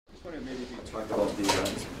talk about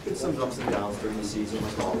been some ups and downs during the season,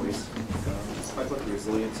 like always. Talk about the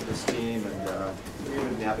resilience of this team and you're able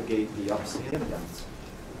to navigate the ups and the downs.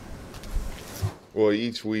 Well,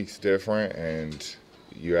 each week's different, and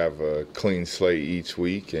you have a clean slate each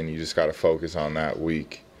week, and you just got to focus on that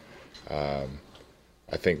week.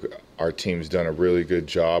 I think our team's done a really good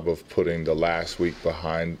job of putting the last week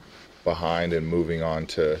behind and moving on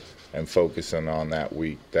to and focusing on that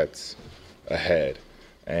week that's ahead.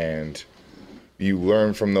 And you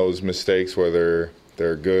learn from those mistakes, whether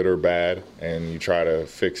they're good or bad, and you try to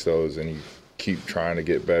fix those, and you keep trying to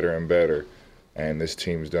get better and better. And this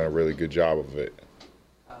team's done a really good job of it.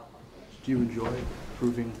 Do you enjoy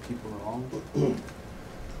proving people wrong?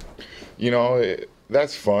 You know,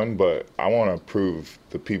 that's fun, but I want to prove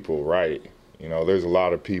the people right. You know, there's a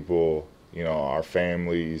lot of people, you know, our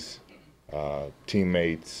families,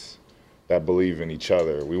 teammates that believe in each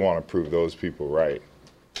other. We want to prove those people right.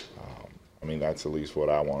 I mean, that's at least what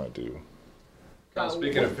I want to do.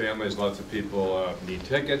 Speaking of families, lots of people need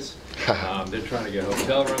tickets. They're trying to get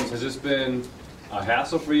hotel rooms. Has this been a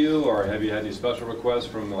hassle for you, or have you had any special requests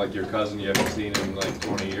from like your cousin you haven't seen in like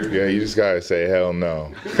 20 years? Yeah, you just gotta say hell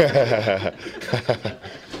no.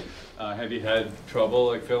 Have you had trouble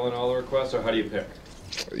like filling all the requests, or how do you pick?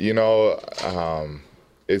 You know,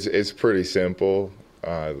 it's pretty simple.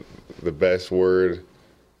 The best word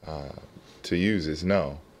to use is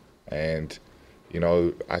no, and you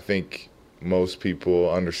know, I think most people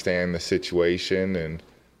understand the situation, and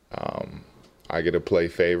I get to play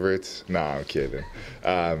favorites. Nah, I'm kidding.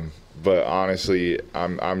 But honestly,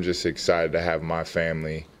 I'm just excited to have my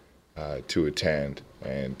family to attend,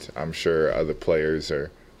 and I'm sure other players are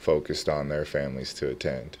focused on their families to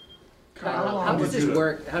attend. How does this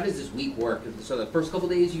work? How does this week work? So the first couple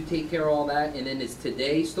days you take care of all that, and then is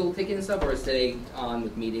today still taking stuff, or is today on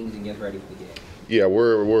with meetings and getting ready for the game? Yeah,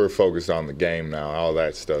 we're focused on the game now. All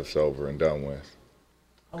that stuff's over and done with.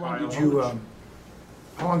 How long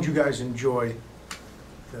did you guys enjoy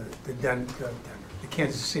the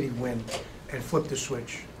Kansas City win and flip the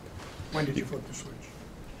switch? When did you flip the switch?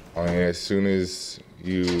 I mean, as soon as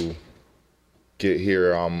you get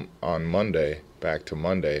here on Monday, back to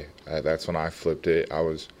Monday, that's when I flipped it. I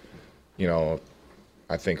was, you know,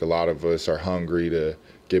 I think a lot of us are hungry to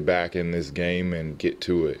get back in this game and get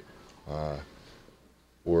to it.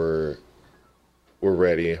 We're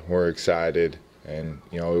ready. We're excited, and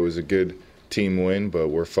you know, it was a good team win, but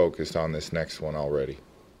we're focused on this next one already.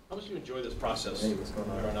 How much do you enjoy this process? Hey, what's going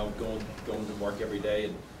on? You're now going to work every day,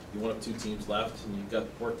 and you one of two teams left, and you've got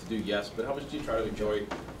work to do, yes, but how much do you try to enjoy,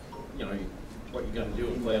 you know, what you're going to do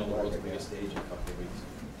and play on the world's biggest stage in a couple of weeks?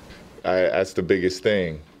 That's the biggest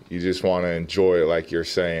thing. You just want to enjoy it, like you're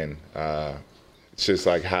saying. It's just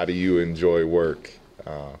like, how do you enjoy work?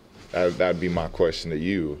 That'd be my question to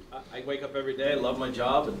you. I wake up every day, love my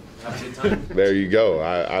job, and have a good time. There you go.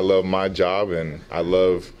 I love my job, and I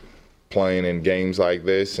love playing in games like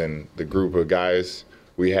this, and the group of guys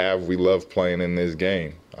we love playing in this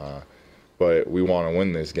game. But we want to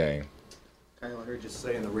win this game. Kyle, I heard you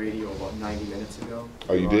say on the radio about 90 minutes ago.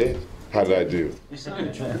 Oh, you did? How did I do? You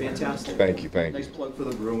sounded fantastic. Thank you. Nice plug for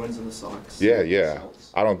the Bruins and the Sox. Yeah.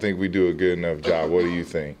 I don't think we do a good enough job. What do you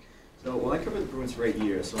think? So, well, I covered the Bruins for 8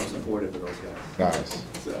 years, so I'm supportive of those guys. Nice.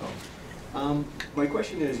 So, my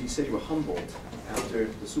question is, you said you were humbled after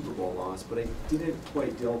the Super Bowl loss, but I didn't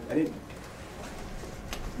quite I'm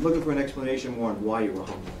looking for an explanation more on why you were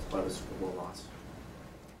humbled by the Super Bowl loss.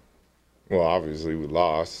 Well, obviously we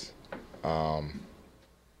lost. I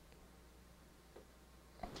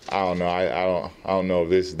don't know. I don't know if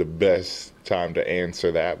this is the best time to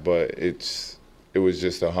answer that, but it was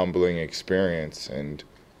just a humbling experience, and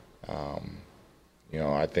you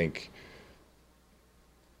know, I think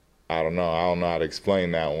I don't know how to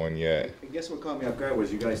explain that one yet. I guess what caught me off guard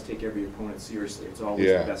was you guys take every opponent seriously. It's always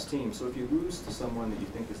the best team. So if you lose to someone that you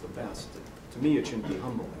think is the best, to me it shouldn't be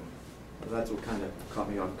humbling. But that's what kind of caught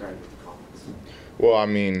me off guard with the comments. Well, I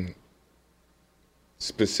mean,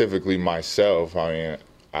 specifically myself, I mean,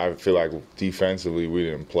 I feel like defensively we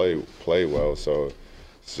didn't play well, so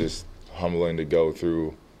it's just humbling to go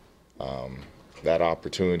through that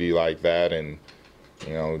opportunity like that, and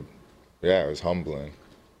you know, yeah, it was humbling.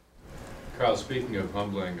 Kyle, speaking of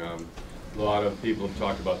humbling, a lot of people have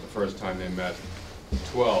talked about the first time they met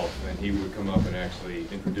 12, and he would come up and actually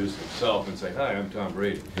introduce himself and say, "Hi, I'm Tom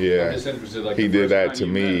Brady." Yeah, I'm just interested, like, he did that to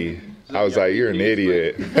me. I was like, "You're an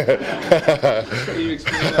idiot." Can you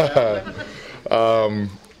explain that?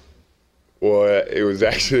 Well, it was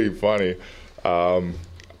actually funny.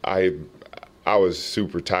 I was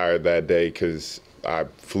super tired that day because I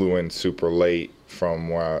flew in super late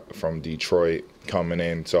from Detroit, coming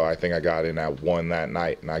in. So I think I got in at 1 that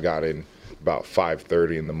night, and I got in about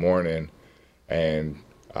 5:30 in the morning, and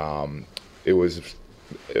it was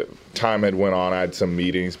time had went on. I had some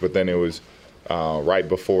meetings, but then it was right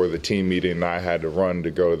before the team meeting, and I had to run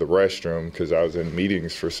to go to the restroom because I was in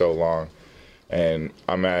meetings for so long. And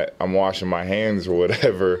I'm washing my hands or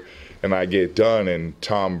whatever, and I get done, and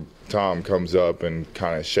Tom comes up and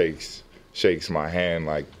kind of shakes my hand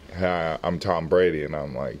like, "Hi, I'm Tom Brady," and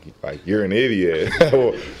I'm like you're an idiot.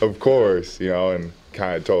 Well, of course, and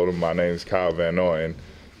kind of told him my name's Kyle Van Noy,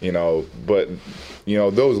 and but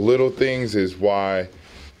those little things is why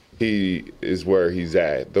he is where he's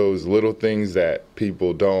at. Those little things that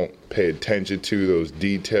people don't pay attention to, those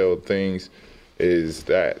detailed things, is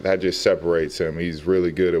that just separates him. He's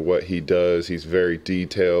really good at what he does. He's very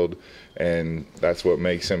detailed, and that's what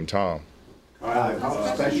makes him Tom.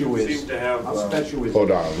 How special is?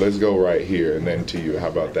 Hold on, let's go right here and then to you. How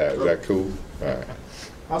about that? Is that cool? All right.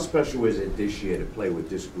 How special is it this year to play with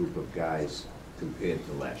this group of guys compared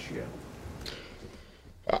to last year?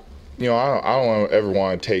 I don't ever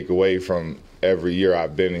want to take away from every year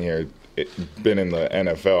I've been in here, been in the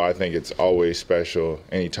NFL. I think it's always special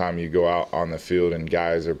anytime you go out on the field and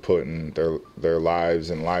guys are putting their lives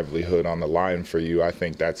and livelihood on the line for you. I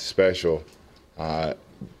think that's special. I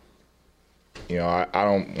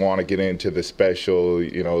don't want to get into the special,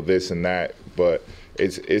 this and that, but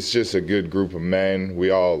it's just a good group of men. We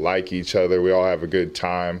all like each other. We all have a good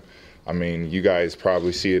time. I mean, you guys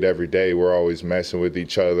probably see it every day. We're always messing with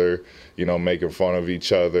each other, making fun of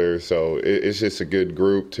each other. So it's just a good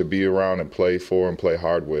group to be around and play for and play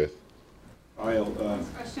hard with.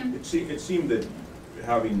 It seemed that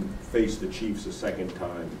having faced the Chiefs a second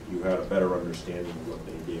time, you had a better understanding of what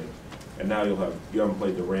they did. And now you haven't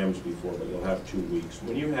played the Rams before, but you'll have 2 weeks.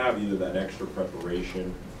 When you have either that extra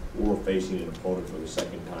preparation or facing an opponent for the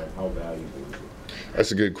second time, how valuable is it?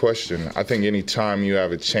 That's a good question. I think any time you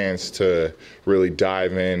have a chance to really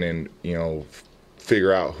dive in and,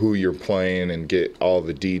 figure out who you're playing and get all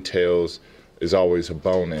the details is always a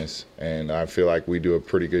bonus. And I feel like we do a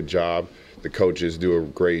pretty good job. The coaches do a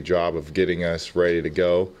great job of getting us ready to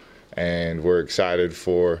go. And we're excited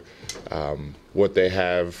for what they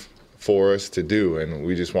have for us to do. And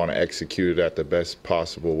we just want to execute it at the best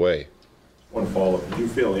possible way. One follow-up. Did you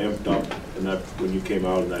feel amped up when you came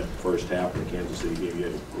out in that first half of the Kansas City game? You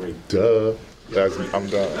had a great... Duh. I'm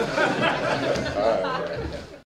done. All right.